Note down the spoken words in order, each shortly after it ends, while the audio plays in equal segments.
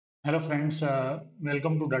Hello friends,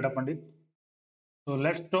 welcome to Data Pandit. So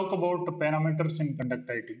let's talk about the parameters in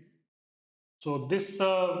conductivity. So this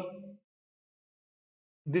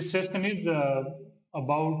session is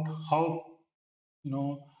about how you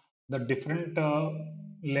know the different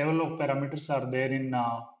level of parameters are there in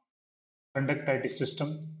conductivity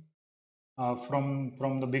system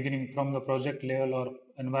from the beginning, from the project level or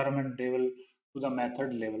environment level to the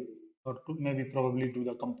method level, or to maybe probably to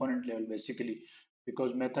the component level basically,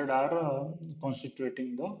 because method are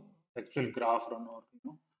constituting the actual graph run or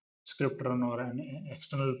script run or an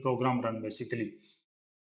external program run basically.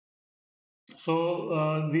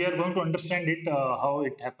 So we are going to understand it how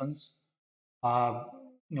it happens. uh,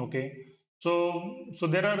 okay, so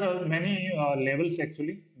there are many levels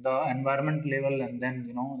actually, the environment level, and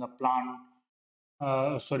then the plant,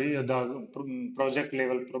 sorry, the project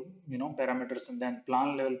level parameters, and then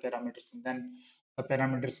plan level parameters, and then the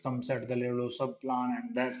parameters comes at the level of sub plan,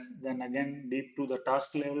 and that's then again deep to the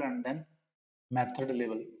task level, and then method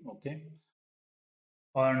level. Okay,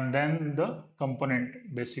 and then the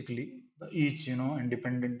component basically, each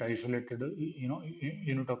independent isolated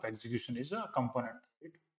unit of execution is a component,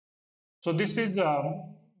 right? So this is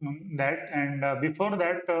that, and before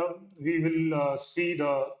that, we will see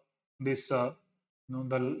this the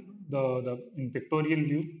in pictorial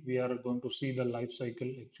view. We are going to see the life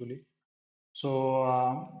cycle actually. So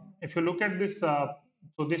if you look at this, so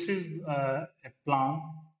this is a plan.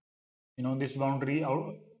 This boundary,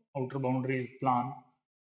 outer boundary is plan,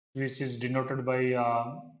 which is denoted by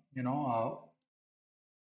you know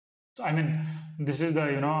so, I mean, this is the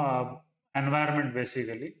environment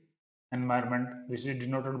basically, environment which is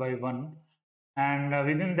denoted by one, and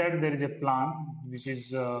within that there is a plan which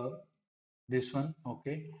is this one.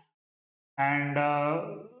 Okay, and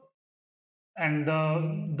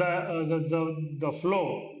the flow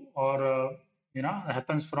or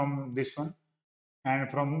happens from this one,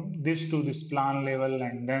 and from this to this plan level,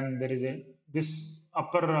 and then there is a this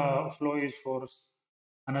upper flow is for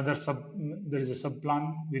another sub. There is a sub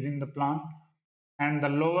plan within the plan, and the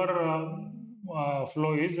lower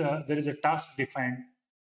flow is there is a task defined,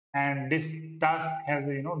 and this task has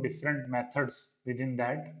different methods within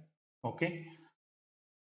that. Okay,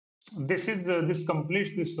 this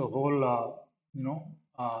completes this whole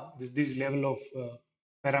this level of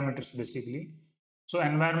parameters basically. So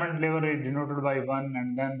environment level is denoted by one,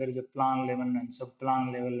 and then there is a plan level and sub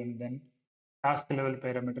plan level, and then task level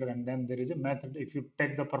parameter, and then there is a method. If you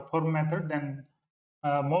take the perform method, then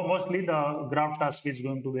mostly the graph task is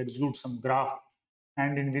going to execute some graph,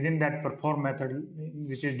 and within that perform method,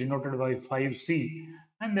 which is denoted by 5c,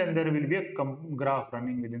 and then there will be a graph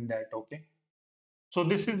running within that. Okay, so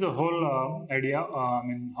this is the whole idea. I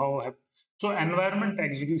mean, so environment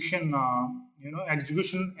execution,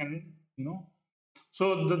 execution, and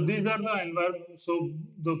so these are the environment. So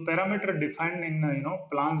the parameter defined in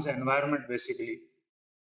plans environment basically.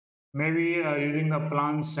 Maybe using the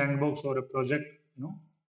plan sandbox or a project,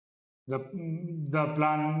 the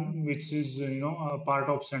plan which is a part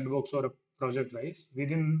of sandbox or a project, right?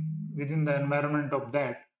 Within the environment of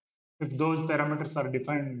that, if those parameters are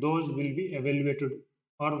defined, those will be evaluated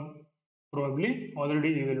or probably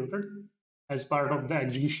already evaluated as part of the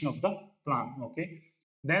execution of the plan. Okay,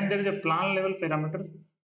 then there is a plan level parameter.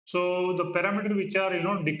 So the parameter which are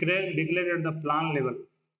declared at the plan level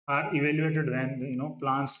are evaluated when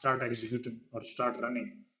plans start executing or start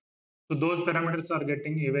running. So those parameters are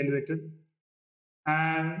getting evaluated,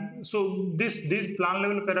 and so this plan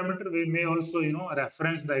level parameter, we may also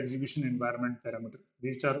reference the execution environment parameter,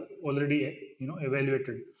 which are already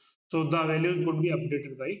evaluated. So the values could be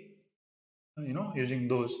updated by using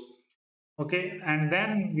those. Okay, and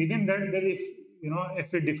then within that, there is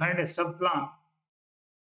if we define a sub plan,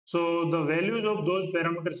 so the values of those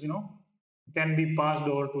parameters can be passed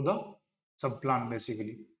over to the sub plan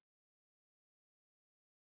basically.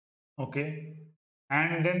 Okay,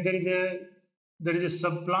 and then there is a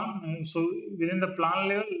sub plan. So within the plan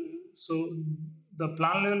level, so the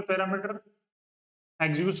plan level parameter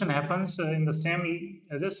execution happens in the same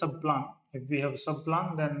as a sub plan. If we have sub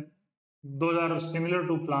plan, then those are similar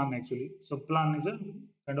to plan actually. Sub plan is a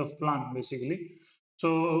kind of plan basically.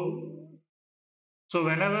 So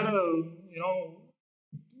whenever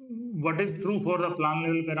what is true for the plan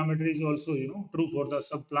level parameter is also true for the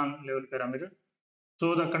sub plan level parameter.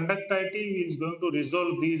 So the conductivity is going to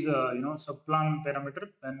resolve these subplan parameter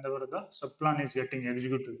whenever the subplan is getting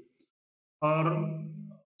executed. Or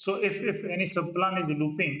so if any subplan is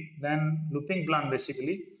looping, then looping plan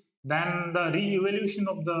basically, then the re-evaluation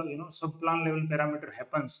of the subplan level parameter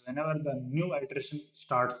happens whenever the new iteration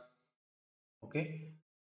starts. Okay,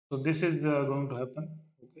 so this is going to happen.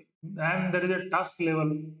 Okay, and there is a task level.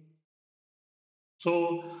 So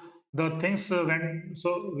the things when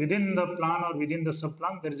so within the plan or within the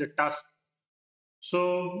subplan there is a task. So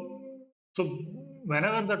so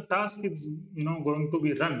whenever the task is going to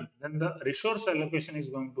be run, then the resource allocation is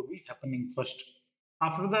going to be happening first.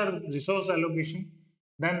 After the resource allocation,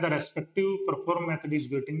 then the respective perform method is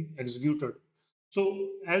getting executed. So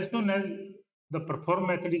as soon as the perform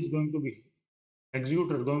method is going to be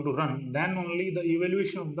executed, going to run, then only the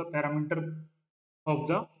evaluation of the parameter of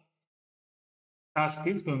the task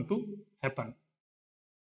is going to happen.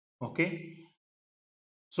 Okay,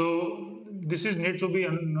 so this is need to be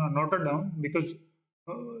noted down, because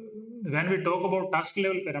when we talk about task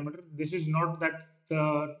level parameter, this is not that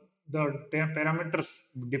the parameters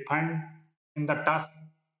defined in the task.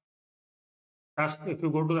 If you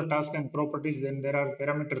go to the task and properties, then there are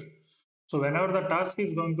parameters. So whenever the task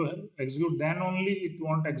is going to execute, then only it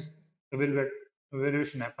won't evaluate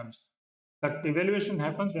evaluation happens. That evaluation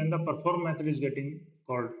happens when the perform method is getting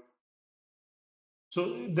called.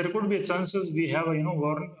 So there could be chances we have a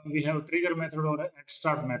we have a trigger method or a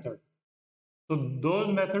start method. So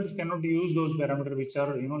those methods cannot use those parameters which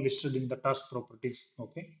are listed in the task properties.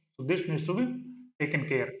 Okay, so this needs to be taken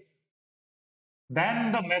care.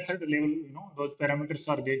 Then the method level, those parameters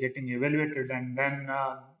are getting evaluated, and then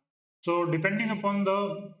so depending upon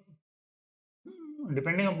the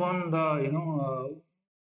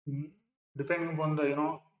mm, depending upon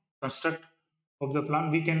the construct of the plan,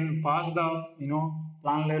 we can pass the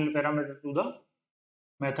plan level parameter to the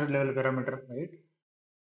method level parameter, right?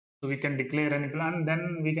 So we can declare any plan,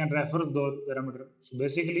 then we can refer those parameters. So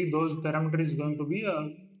basically, those parameters is going to be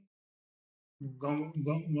going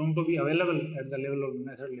to be available at the level of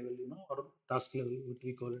method level, or task level, which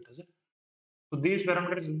we call it as a. So these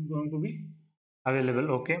parameters is going to be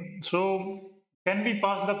available. Okay. So can we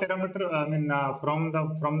pass the parameter? I mean, from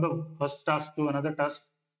the first task to another task.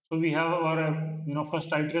 So we have our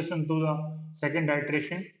first iteration to the second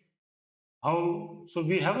iteration. How? So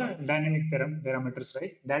we have a dynamic parameters,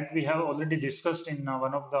 right? That we have already discussed in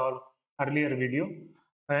one of the earlier video.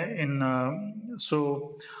 In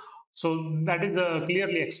so so that is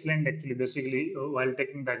clearly explained actually, basically, while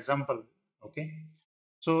taking the example. Okay.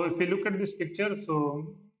 So if we look at this picture,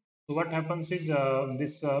 so what happens is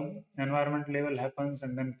this environment level happens,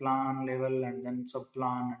 and then plan level, and then sub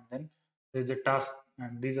plan, and then there's a task,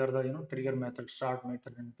 and these are the trigger method, start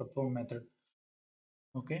method, and perform method.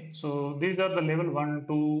 Okay, so these are the level 1,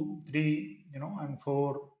 2, 3, and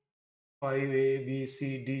 4, 5A, B,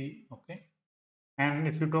 C, D. Okay, and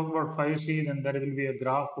if you talk about 5C, then there will be a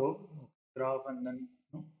graph, and then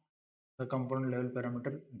the component level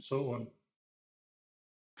parameter, and so on.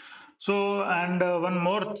 So, and one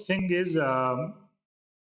more thing is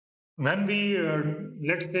when we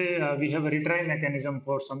let's say we have a retry mechanism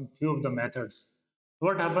for some few of the methods.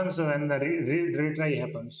 What happens when the retry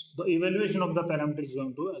happens? The evaluation of the parameter is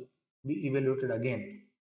going to be evaluated again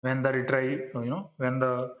when the retry, when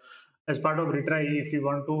the as part of retry, if you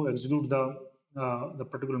want to execute the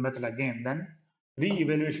particular method again, then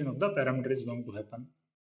re-evaluation of the parameter is going to happen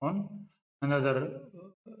on another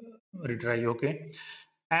retry. Okay,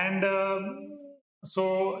 and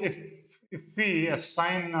so if we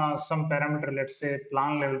assign some parameter, let's say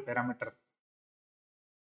plan level parameter.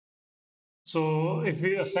 So if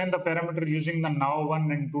we assign the parameter using the now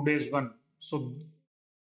one and today's one, so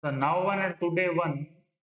the now one and today one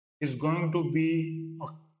is going to be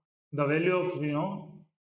the value of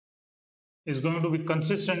is going to be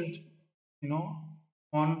consistent, you know,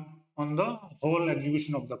 on the whole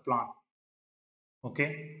execution of the plan.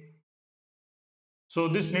 Okay. So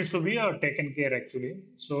this needs to be taken care actually.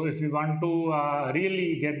 So if you want to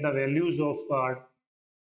really get the values of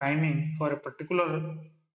timing for a particular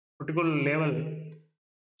level,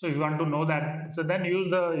 so if you want to know that, so then use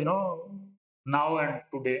the now and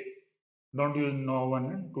today. Don't use now one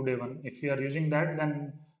and today one. If you are using that,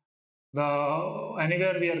 then the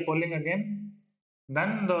anywhere we are calling again,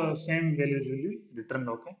 then the same values will be returned.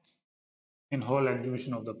 Okay, in whole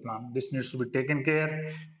execution of the plan. This needs to be taken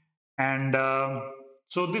care. And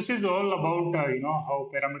so this is all about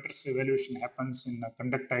how parameters evaluation happens in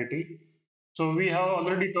conduct IT. So we have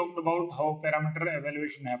already talked about how parameter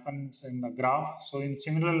evaluation happens in the graph. So in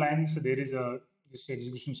similar lines, there is a this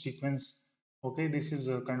execution sequence. Okay, this is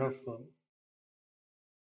a kind of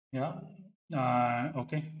yeah.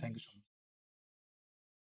 Okay, thank you so much.